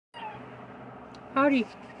Howdy.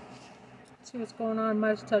 Let's see what's going on in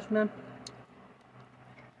Midas Touch, man.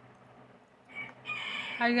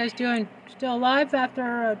 How you guys doing? Still alive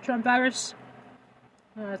after Trump virus?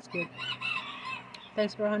 Oh, that's good.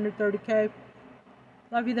 Thanks for 130K.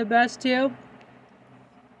 Love you the best, too.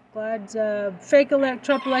 Glad fake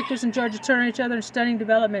Trump electors in Georgia turned on each other in stunning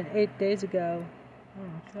development 8 days ago. Oh,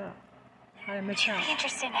 yeah. How did I miss that?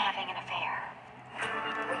 Interested in having an affair?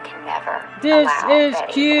 We can never. This is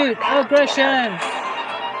cute. Aggression. Betty's dead.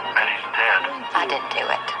 I didn't do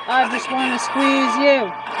it. I just want to squeeze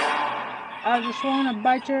you. I just want to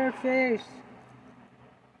bite your face.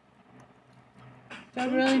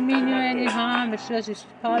 Don't really mean you any harm. It's just your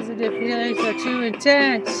positive feelings are too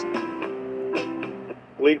intense.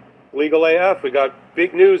 Legal AF, we got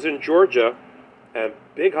big news in Georgia and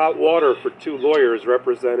big hot water for two lawyers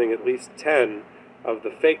representing at least 10 of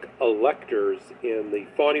the fake electors in the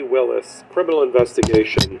Fani Willis criminal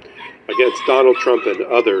investigation against Donald Trump and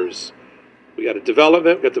others. We got a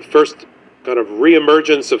development, we got the first kind of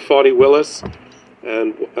reemergence of Fani Willis,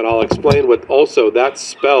 and I'll explain what also that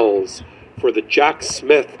spells for the Jack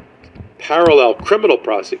Smith parallel criminal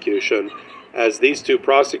prosecution as these two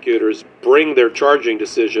prosecutors bring their charging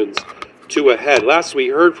decisions to a head. Last we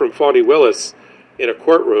heard from Fani Willis in a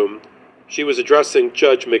courtroom. She was addressing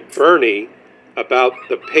Judge McBurney about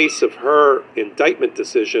the pace of her indictment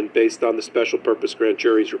decision based on the special purpose grand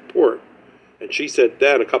jury's report. And she said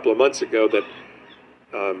then, a couple of months ago, that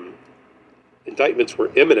indictments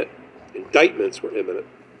were imminent.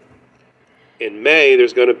 In May,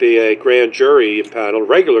 there's going to be a grand jury panel,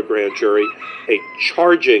 regular grand jury, a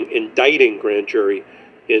indicting grand jury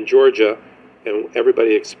in Georgia, and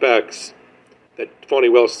everybody expects that Fani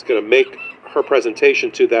Willis is going to make her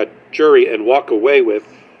presentation to that jury and walk away with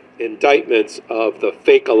indictments of the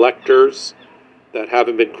fake electors that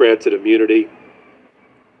haven't been granted immunity,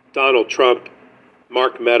 Donald Trump,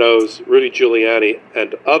 Mark Meadows, Rudy Giuliani,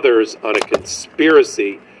 and others on a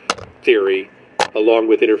conspiracy theory along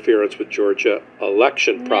with interference with Georgia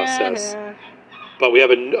election process. Yeah. But we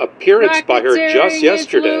have an appearance by her just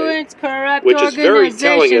yesterday, which is very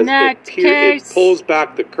telling as it pulls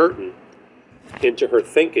back the curtain into her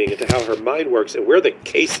thinking, into how her mind works, and where the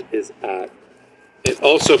case is at. It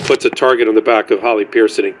also puts a target on the back of Holly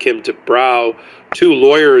Pearson and Kim DeBrow, two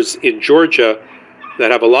lawyers in Georgia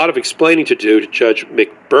that have a lot of explaining to do to Judge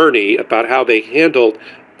McBurney about how they handled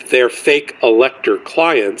their fake elector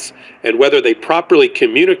clients and whether they properly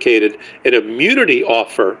communicated an immunity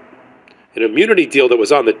offer, an immunity deal that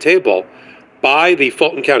was on the table by the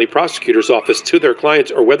Fulton County Prosecutor's Office to their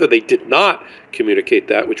clients, or whether they did not communicate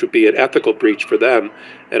that, which would be an ethical breach for them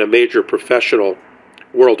and a major professional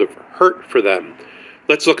world of hurt for them.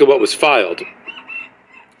 Let's look at what was filed.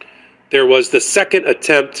 There was the second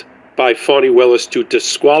attempt by Fani Willis to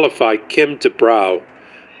disqualify Kim DeBrow,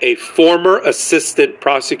 a former assistant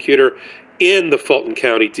prosecutor in the Fulton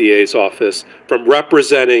County DA's office, from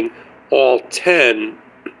representing all 10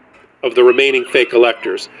 of the remaining fake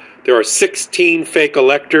electors. There are 16 fake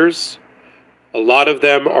electors. A lot of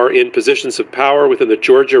them are in positions of power within the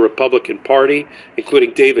Georgia Republican Party,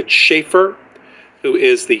 including David Schaefer, who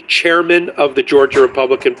is the chairman of the Georgia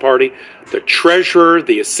Republican Party, the treasurer,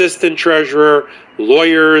 the assistant treasurer,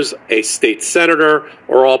 lawyers, a state senator,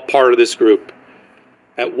 are all part of this group.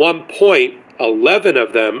 At one point, 11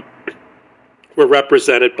 of them were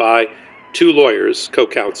represented by two lawyers,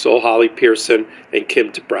 co-counsel, Holly Pearson and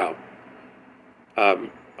Kim DeBrow,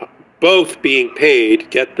 both being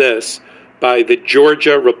paid, get this, by the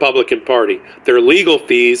Georgia Republican Party. Their legal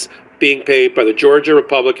fees being paid by the Georgia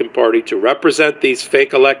Republican Party to represent these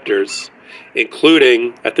fake electors,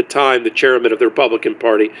 including, at the time, the chairman of the Republican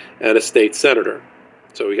Party and a state senator.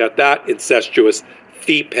 So we got that incestuous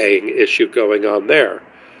fee-paying issue going on there.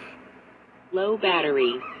 Low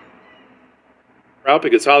battery.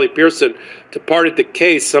 Because Holly Pearson departed the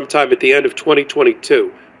case sometime at the end of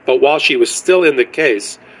 2022. But while she was still in the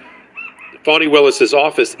case, Fani Willis's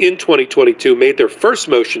office in 2022 made their first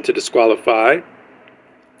motion to disqualify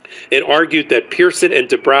and argued that Pearson and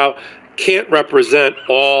DeBrow can't represent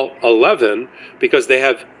all 11 because they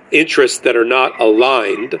have interests that are not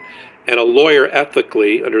aligned, and a lawyer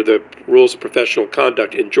ethically, under the rules of professional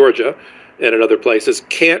conduct in Georgia and in other places,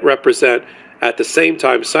 can't represent at the same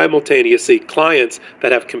time simultaneously clients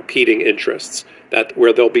that have competing interests, that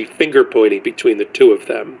where there'll be finger pointing between the two of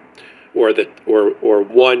them, or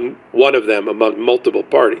one of them among multiple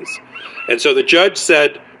parties. And so the judge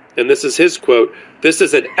said, and this is his quote, "This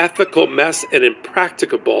is an ethical mess and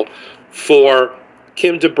impracticable for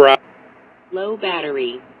Kim DeBrow." Low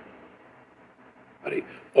battery.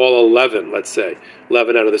 all 11, let's say,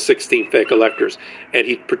 11 out of the 16 fake electors. And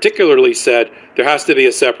he particularly said there has to be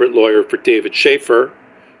a separate lawyer for David Schaefer,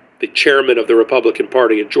 the chairman of the Republican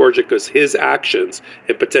Party in Georgia, because his actions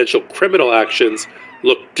and potential criminal actions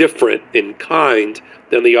look different in kind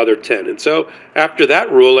than the other 10. And so after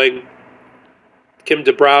that ruling, Kim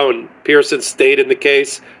DeBrow and Pearson stayed in the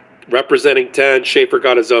case, representing 10. Schaefer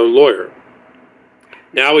got his own lawyer.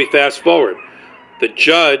 Now we fast forward. The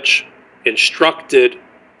judge instructed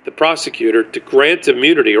the prosecutor to grant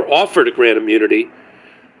immunity or offer to grant immunity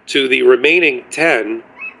to the remaining 10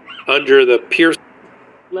 under the Pearson.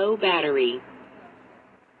 Low battery.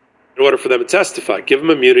 In order for them to testify. Give them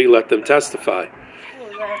immunity, let them testify.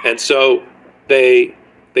 And so they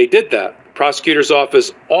did that. The prosecutor's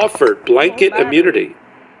office offered blanket immunity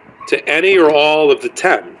to any or all of the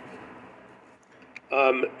 10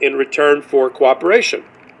 in return for cooperation.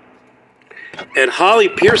 And Holly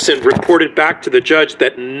Pearson reported back to the judge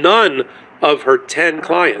that none of her 10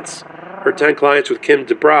 clients with Kim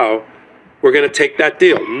DeBrow, were going to take that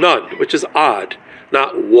deal. None, which is odd.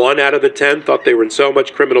 Not one out of the 10 thought they were in so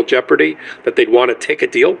much criminal jeopardy that they'd want to take a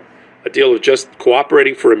deal of just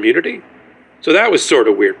cooperating for immunity. So that was sort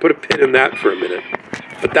of weird. Put a pin in that for a minute.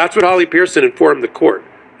 But that's what Holly Pearson informed the court.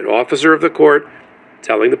 An officer of the court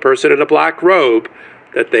telling the person in a black robe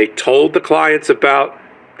that they told the clients about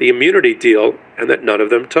the immunity deal and that none of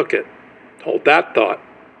them took it. Hold that thought.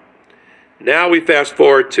 Now we fast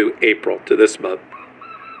forward to April, to this month.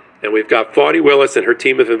 And we've got Fawny Willis and her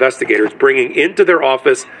team of investigators bringing into their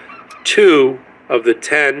office 2 of the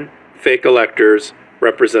 10 fake electors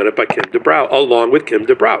represented by Kim DeBrow, along with Kim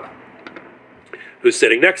DeBrow, who's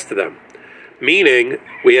sitting next to them. Meaning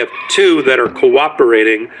we have 2 that are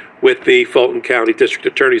cooperating with the Fulton County District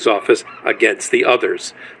Attorney's Office against the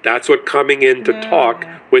others. That's what coming in to talk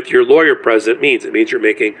with your lawyer present means. It means you're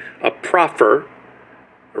making a proffer,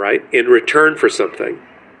 right, in return for something.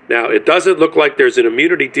 Now, it doesn't look like there's an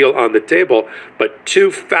immunity deal on the table, but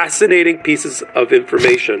 2 fascinating pieces of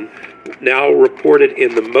information now reported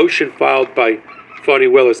in the motion filed by Fawny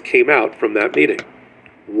Willis came out from that meeting.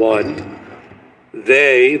 1,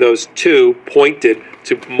 those 2 pointed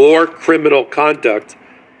to more criminal conduct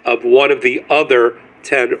of one of the other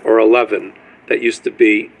 10 or 11 that used to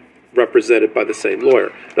be represented by the same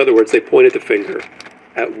lawyer. In other words, they pointed the finger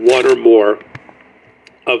at one or more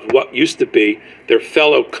of what used to be their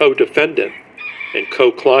fellow co-defendant and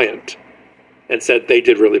co-client and said they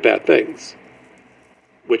did really bad things,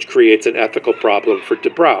 which creates an ethical problem for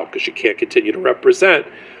DeBrow because she can't continue to represent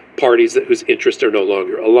parties whose interests are no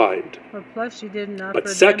longer aligned. Well, plus she didn't offer. But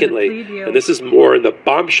secondly, and this is more in the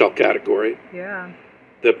bombshell category,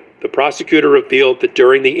 the prosecutor revealed that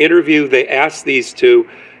during the interview they asked these 2,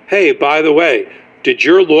 hey, by the way, did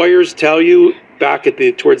your lawyers tell you back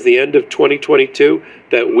towards the end of 2022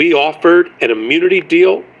 that we offered an immunity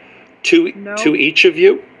deal to each of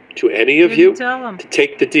you, to any of you, to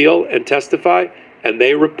take the deal and testify? And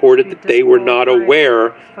they reported that they were not aware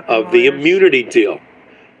of the immunity deal.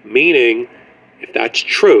 Meaning, if that's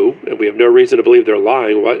true, and we have no reason to believe they're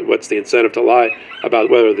lying, what's the incentive to lie about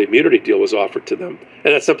whether the immunity deal was offered to them?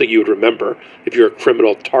 And that's something you would remember if you're a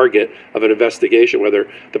criminal target of an investigation,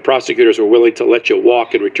 whether the prosecutors were willing to let you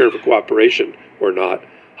walk in return for cooperation or not.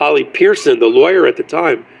 Holly Pearson, the lawyer at the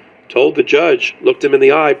time, told the judge, looked him in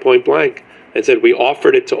the eye point blank, and said, we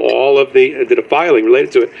offered it to all of and did a filing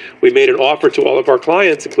related to it. We made an offer to all of our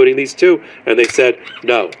clients, including these 2, and they said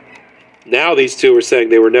no. Now these 2 are saying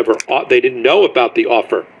they didn't know about the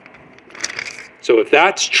offer. So if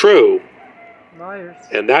that's true, liars,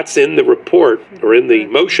 and that's in the report or in the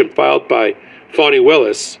motion filed by Fawny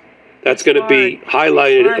Willis, that's going to be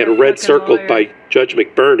highlighted and red circled by Judge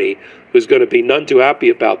McBurney, who's going to be none too happy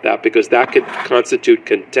about that because that could constitute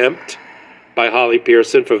contempt by Holly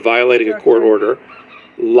Pearson for violating a court order,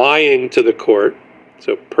 lying to the court,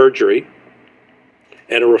 so perjury,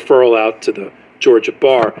 and a referral out to the Georgia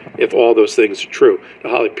bar if all those things are true. Now,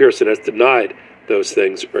 Holly Pearson has denied those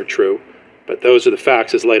things are true, but those are the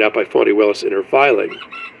facts as laid out by Fawny Willis in her filing.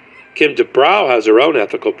 Kim DeBrow has her own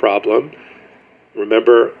ethical problem.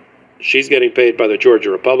 Remember, she's getting paid by the Georgia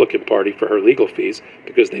Republican Party for her legal fees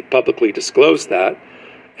because they publicly disclosed that,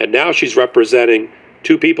 and now she's representing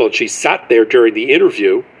 2 people, and she sat there during the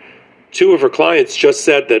interview. 2 of her clients just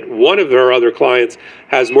said that one of her other clients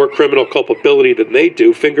has more criminal culpability than they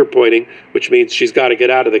do, finger pointing, which means she's got to get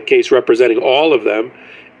out of the case representing all of them.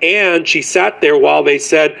 And she sat there while they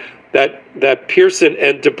said that Pearson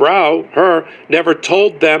and DeBrow, never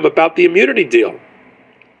told them about the immunity deal.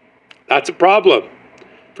 That's a problem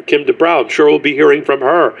for Kim DeBrow. I'm sure we'll be hearing from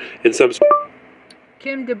her in some...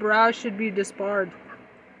 Kim DeBrow should be disbarred.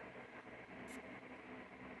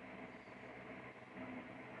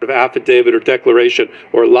 of affidavit or declaration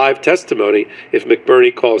or live testimony if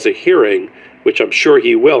McBurney calls a hearing, which I'm sure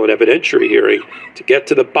he will, an evidentiary hearing, to get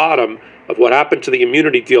to the bottom of what happened to the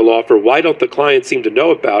immunity deal offer. Why don't the client seem to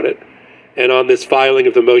know about it? And on this filing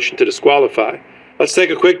of the motion to disqualify. Let's take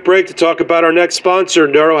a quick break to talk about our next sponsor,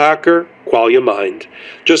 Neurohacker Qualia Mind.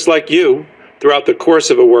 Just like you, throughout the course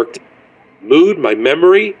of a work, mood, my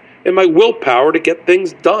memory, and my willpower to get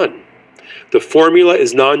things done. The formula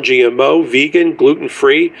is non-GMO, vegan,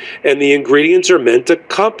 gluten-free, and the ingredients are meant to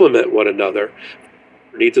complement one another.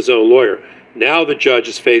 Needs his own lawyer. Now the judge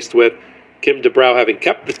is faced with Kim DeBrow having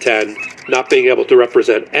kept the 10, not being able to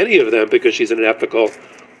represent any of them because she's an ethical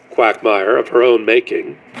quagmire of her own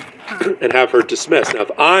making, and have her dismissed. Now,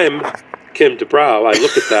 if I'm Kim DeBrow, I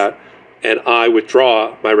look at that and I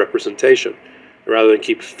withdraw my representation rather than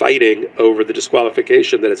keep fighting over the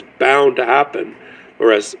disqualification that is bound to happen.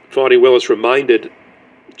 Or as Fani Willis reminded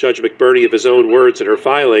Judge McBurney of his own words in her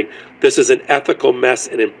filing, this is an ethical mess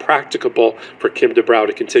and impracticable for Kim DeBrow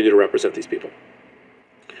to continue to represent these people.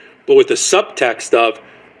 But with the subtext of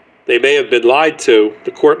they may have been lied to,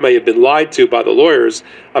 the court may have been lied to by the lawyers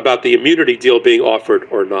about the immunity deal being offered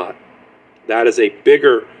or not. That is a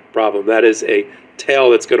bigger problem. That is a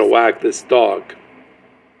tail that's going to wag this dog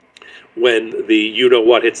when the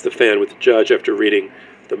you-know-what hits the fan with the judge after reading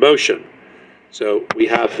the motion. So we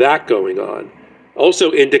have that going on.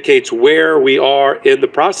 Also indicates where we are in the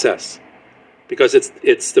process, because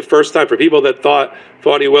it's the first time for people that thought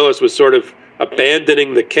Fani Willis was sort of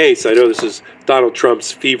abandoning the case. I know this is Donald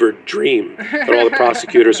Trump's fevered dream, that all the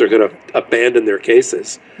prosecutors are going to abandon their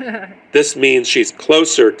cases. This means she's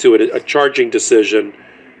closer to a charging decision,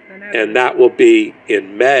 and that will be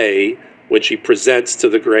in May when she presents to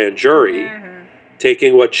the grand jury,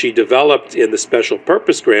 taking what she developed in the special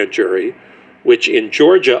purpose grand jury, which in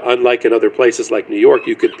Georgia, unlike in other places like New York,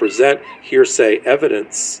 you could present hearsay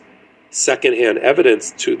evidence, secondhand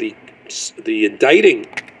evidence to the indicting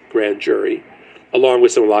grand jury, along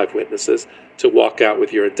with some live witnesses, to walk out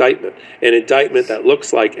with your indictment. An indictment that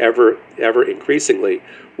looks like ever increasingly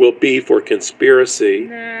will be for conspiracy,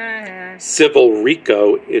 civil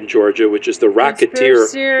RICO in Georgia, which is the racketeer,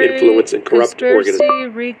 influence, and corrupt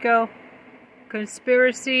organization. RICO,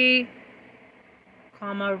 conspiracy,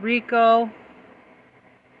 RICO.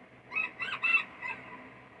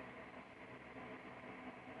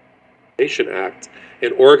 Act,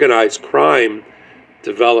 an organized crime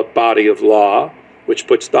developed body of law, which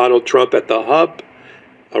puts Donald Trump at the hub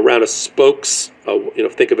around a spokes,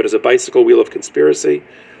 think of it as a bicycle wheel of conspiracy,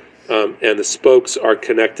 and the spokes are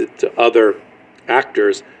connected to other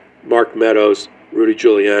actors, Mark Meadows, Rudy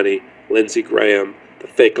Giuliani, Lindsey Graham, the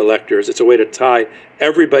fake electors. It's a way to tie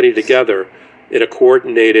everybody together in a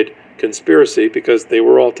coordinated conspiracy, because they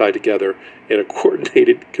were all tied together in a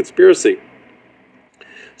coordinated conspiracy.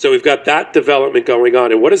 So we've got that development going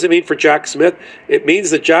on. And what does it mean for Jack Smith? It means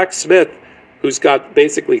that Jack Smith, who's got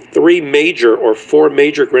basically 4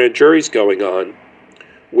 major grand juries going on,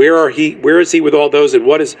 where is he with all those? And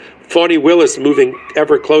what does Fani Willis moving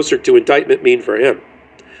ever closer to indictment mean for him?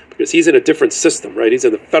 Because he's in a different system, right? He's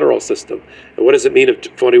in the federal system. And what does it mean if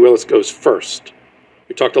Fani Willis goes first?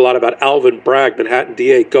 We talked a lot about Alvin Bragg, Manhattan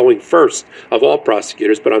DA, going first of all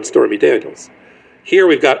prosecutors, but on Stormy Daniels. Here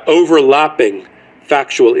we've got overlapping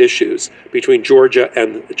factual issues between Georgia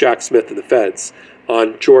and Jack Smith and the feds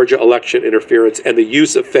on Georgia election interference and the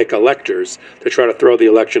use of fake electors to try to throw the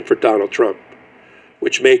election for Donald Trump,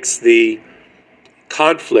 which makes the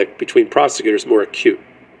conflict between prosecutors more acute.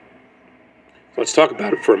 Let's talk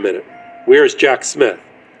about it for a minute. Where is Jack Smith?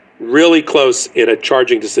 Really close in a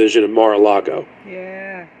charging decision in Mar-a-Lago.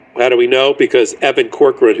 Yeah. How do we know? Because Evan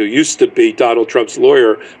Corcoran, who used to be Donald Trump's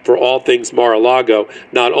lawyer for all things Mar-a-Lago,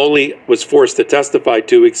 not only was forced to testify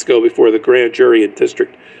 2 weeks ago before the grand jury in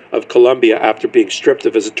District of Columbia after being stripped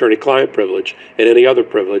of his attorney-client privilege and any other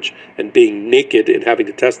privilege and being naked and having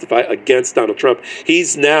to testify against Donald Trump,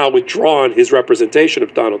 he's now withdrawn his representation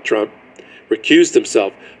of Donald Trump, recused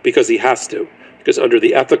himself because he has to. Because under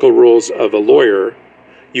the ethical rules of a lawyer,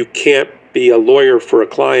 you can't be a lawyer for a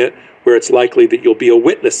client where it's likely that you'll be a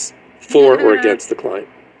witness for or against the client.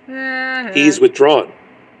 He's withdrawn.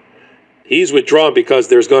 He's withdrawn because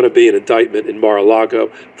there's going to be an indictment in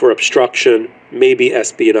Mar-a-Lago for obstruction, maybe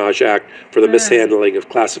Espionage Act for the mishandling of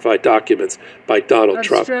classified documents by Donald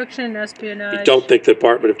Trump. Obstruction, espionage. You don't think the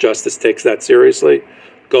Department of Justice takes that seriously?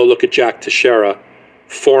 Go look at Jack Teixeira,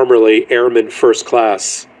 formerly Airman First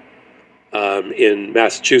Class in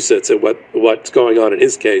Massachusetts, and what's going on in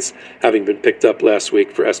his case, having been picked up last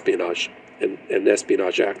week for espionage and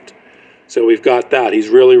Espionage Act. So we've got that. He's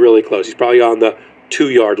really, really close. He's probably on the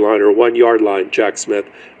 2-yard line or 1-yard line, Jack Smith,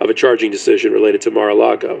 of a charging decision related to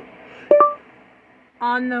Mar-a-Lago?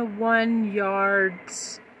 On the 1 yard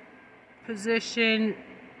position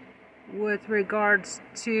with regards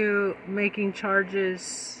to making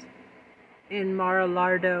charges in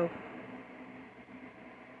Mar-a-Lardo.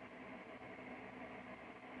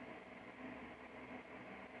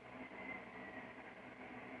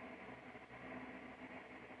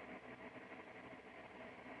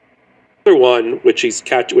 Another one, which is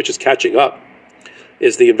catching up,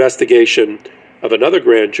 is the investigation of another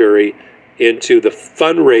grand jury into the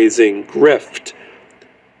fundraising grift,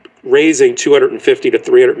 raising $250 to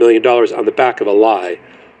 $300 million on the back of a lie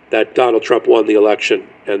that Donald Trump won the election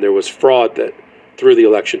and there was fraud that through the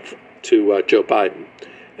election to Joe Biden.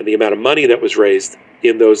 And the amount of money that was raised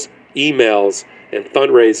in those emails and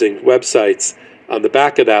fundraising websites on the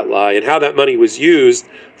back of that lie, and how that money was used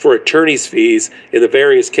for attorney's fees in the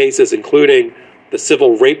various cases, including the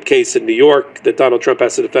civil rape case in New York that Donald Trump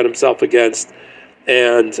has to defend himself against,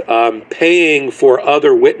 and paying for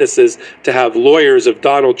other witnesses to have lawyers of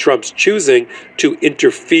Donald Trump's choosing to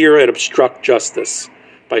interfere and obstruct justice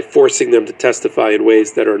by forcing them to testify in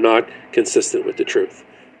ways that are not consistent with the truth.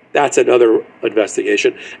 That's another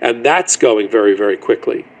investigation, and that's going very, very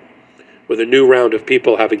quickly, with a new round of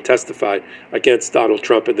people having testified against Donald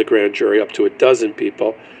Trump in the grand jury, up to a dozen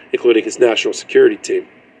people, including his national security team,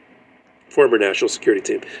 former national security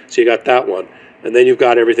team. So you got that one. And then you've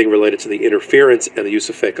got everything related to the interference and the use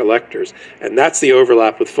of fake electors. And that's the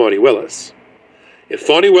overlap with Fani Willis. If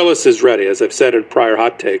Fani Willis is ready, as I've said in prior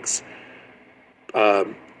hot takes,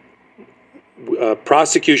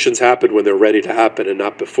 prosecutions happen when they're ready to happen and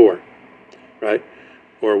not before, right?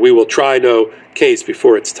 Or we will try no case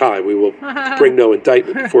before it's time. We will bring no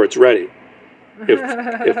indictment before it's ready.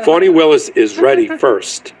 If Fani Willis is ready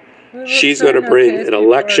first, she's going to bring an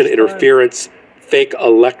election interference fake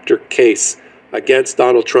elector case against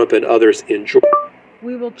Donald Trump and others in Georgia.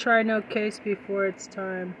 We will try no case before it's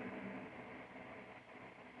time.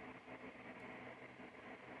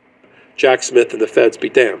 Jack Smith and the feds be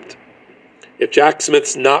damned. If Jack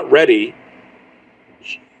Smith's not ready,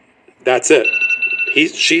 that's it.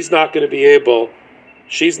 He's not going to be able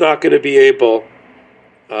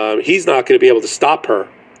to stop her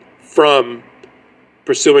from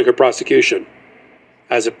pursuing her prosecution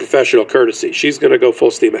as a professional courtesy. She's going to go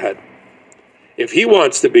full steam ahead. If he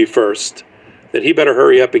wants to be first, then he better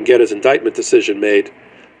hurry up and get his indictment decision made,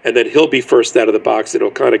 and then he'll be first out of the box, and he'll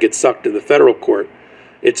kind of get sucked in the federal court.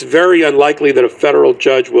 It's very unlikely that a federal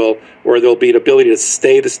judge will, or there'll be an ability to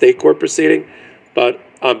stay the state court proceeding, but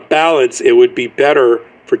on balance, it would be better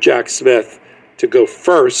for Jack Smith to go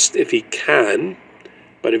first if he can,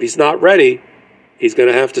 but if he's not ready, he's going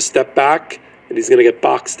to have to step back, and he's going to get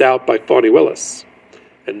boxed out by Fani Willis.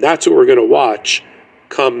 And that's what we're going to watch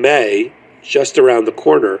come May, just around the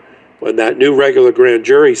corner, when that new regular grand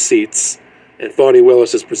jury seats and Fani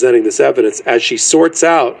Willis is presenting this evidence as she sorts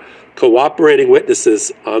out cooperating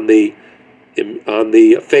witnesses on the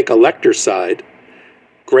fake elector side,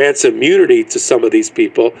 grants immunity to some of these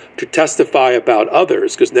people to testify about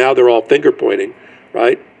others, because now they're all finger pointing,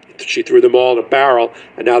 right? She threw them all in a barrel,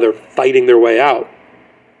 and now they're fighting their way out.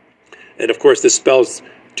 And of course, this spells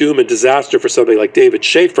doom and disaster for something like David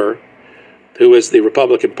Schaefer, who is the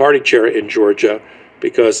Republican Party chair in Georgia,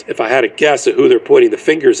 because if I had a guess at who they're pointing the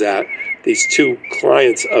fingers at, these two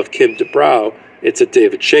clients of Kim DeBrow, it's at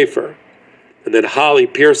David Schaefer. And then Holly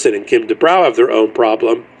Pearson and Kim DeBrow have their own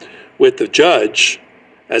problem with the judge,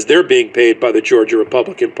 as they're being paid by the Georgia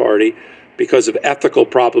Republican Party because of ethical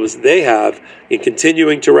problems they have in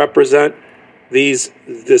continuing to represent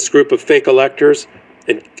this group of fake electors,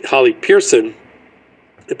 and Holly Pearson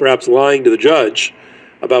perhaps lying to the judge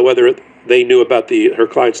about whether they knew about her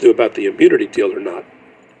clients knew about the immunity deal or not.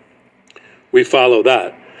 We follow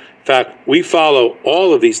that. In fact, we follow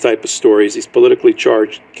all of these type of stories, these politically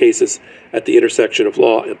charged cases at the intersection of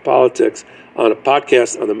law and politics, on a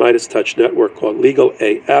podcast on the Midas Touch Network called Legal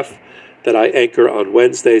AF that I anchor on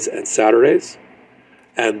Wednesdays and Saturdays.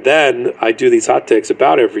 And then I do these hot takes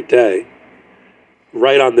about every day,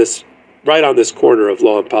 right on this corner of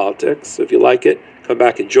law and politics. So if you like it, come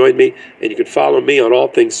back and join me. And you can follow me on all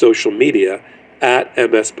things social media at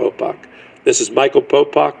MS Popak. This is Michael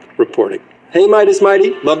Popak reporting. Hey Midas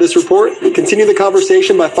Mighty, love this report? Continue the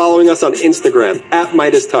conversation by following us on Instagram at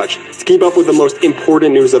Midas Touch to keep up with the most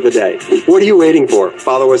important news of the day. What are you waiting for?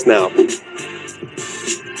 Follow us now.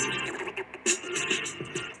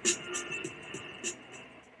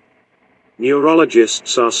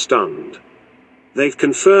 Neurologists are stunned. They've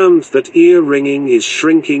confirmed that ear ringing is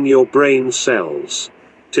shrinking your brain cells.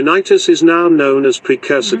 Tinnitus is now known as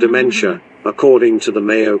precursor dementia, according to the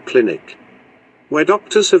Mayo Clinic, where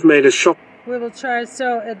doctors have made a shock. We will try.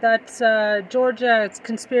 So that's Georgia. It's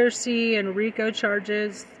conspiracy and RICO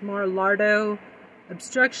charges. A-Lardo,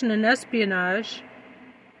 obstruction and espionage.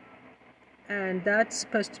 And that's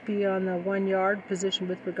supposed to be on the 1 yard position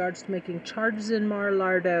with regards to making charges in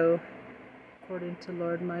A-Lardo. According to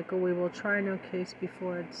Lord Michael, we will try no case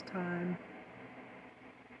before its time.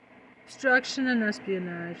 Obstruction and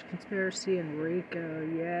espionage, conspiracy and RICO.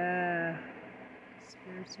 Yeah.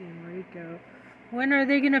 Conspiracy and RICO. When are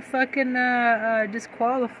they gonna fucking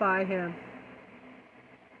disqualify him?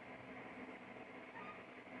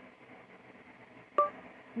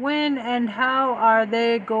 When and how are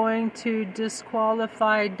they going to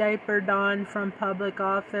disqualify Diaper Don from public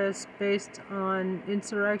office based on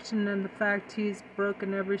insurrection and the fact he's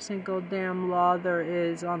broken every single damn law there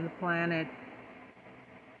is on the planet?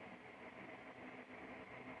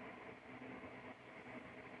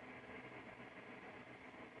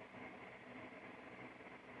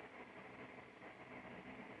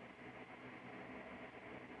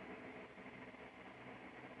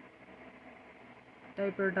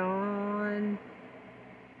 Diaper Don.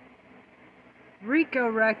 RICO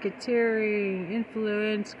Racketeering,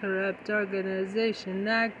 Influence, Corrupt Organization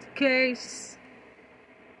Act case.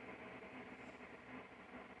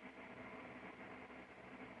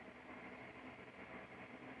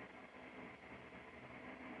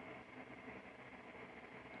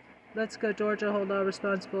 Let's go, Georgia. Hold all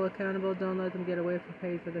responsible accountable. Don't let them get away from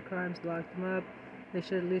paying for their crimes. Lock them up. They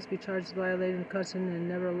should at least be charged with violating the Constitution and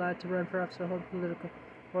never allowed to run for office or hold political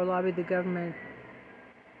or lobby the government.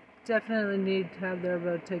 Definitely need to have their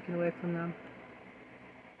vote taken away from them.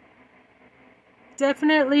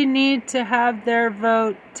 Definitely need to have their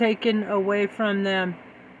vote taken away from them!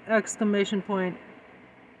 Exclamation point.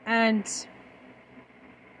 And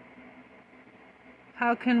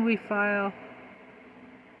how can we file?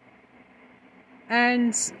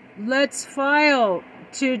 And let's file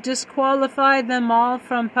to disqualify them all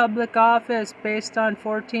from public office based on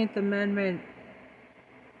 14th Amendment.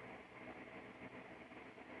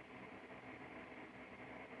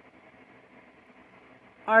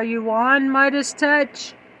 Are you on Midas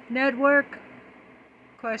Touch Network?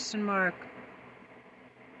 Question mark.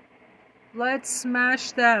 Let's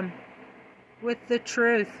smash them with the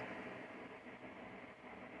truth.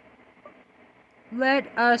 Let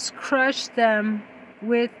us crush them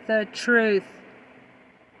with the truth.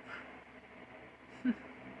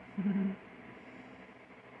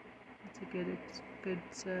 That's a good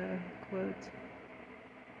quote.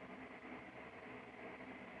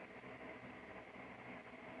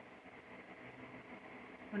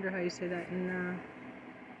 Wonder how you say that in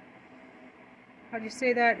how do you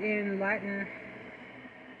say that in Latin?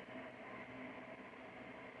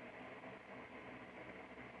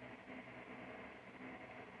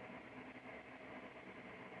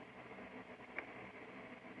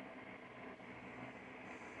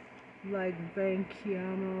 Like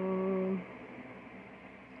Banchiamo,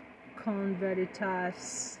 con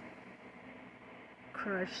veritas,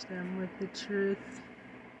 crush them with the truth.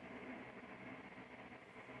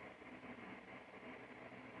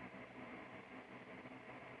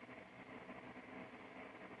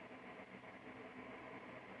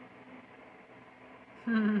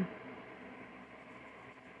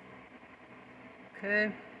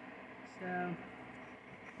 Okay, so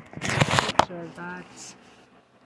picture that.